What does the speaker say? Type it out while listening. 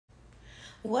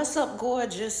What's up,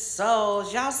 gorgeous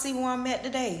souls? Y'all see where I'm at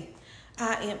today?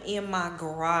 I am in my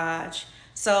garage.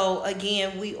 So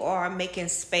again, we are making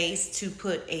space to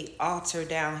put a altar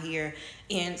down here,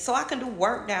 and so I can do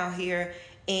work down here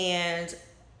and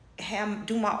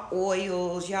do my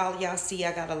oils. Y'all see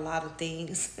I got a lot of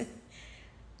things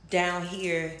down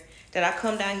here that I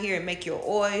come down here and make your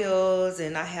oils,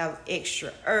 and I have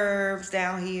extra herbs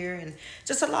down here and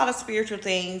just a lot of spiritual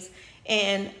things.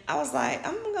 And I was like,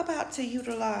 I'm about to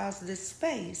utilize this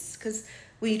space because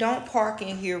we don't park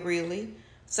in here really.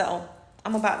 So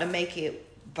I'm about to make it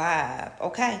vibe.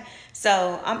 Okay,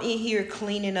 so I'm in here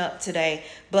cleaning up today,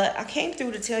 but I came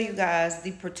through to tell you guys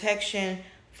the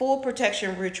full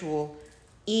protection ritual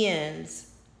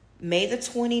ends May the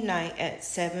 29th at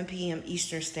 7 p.m.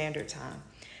 Eastern Standard Time.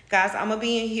 Guys, I'm going to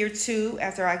be in here too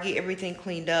after I get everything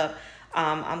cleaned up.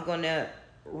 I'm going to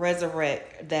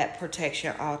resurrect that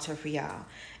protection altar for y'all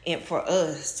and for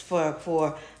us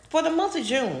for the month of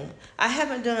June. I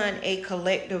haven't done a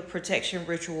collective protection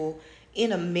ritual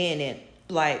in a minute,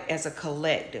 like as a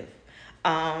collective.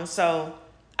 So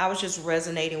I was just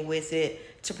resonating with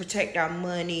it to protect our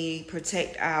money,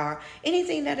 protect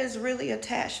anything that is really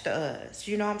attached to us.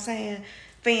 You know what I'm saying?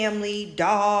 Family,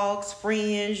 dogs,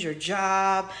 friends, your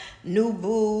job, new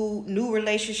boo, new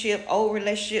relationship, old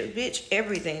relationship, bitch,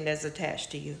 everything that's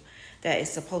attached to you that is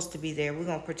supposed to be there. We're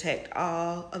going to protect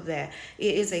all of that.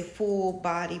 It is a full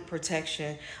body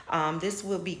protection. This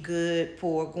will be good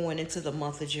for going into the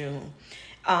month of June.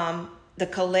 The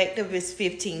collective is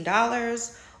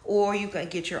 $15, or you can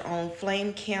get your own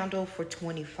flame candle for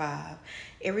 $25.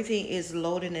 Everything is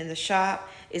loaded in the shop.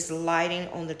 It's lighting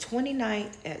on the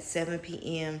 29th at 7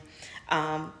 p.m.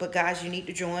 But guys, you need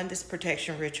to join this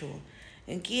protection ritual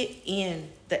and get in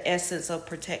the essence of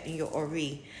protecting your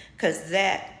Ori, because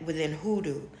that within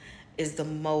Hoodoo is the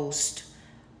most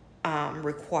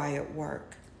required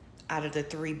work out of the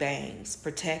three bangs: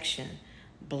 protection,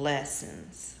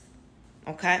 blessings.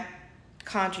 Okay?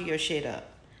 Conjure your shit up.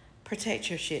 Protect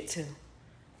your shit too.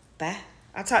 Bye.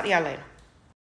 I'll talk to y'all later.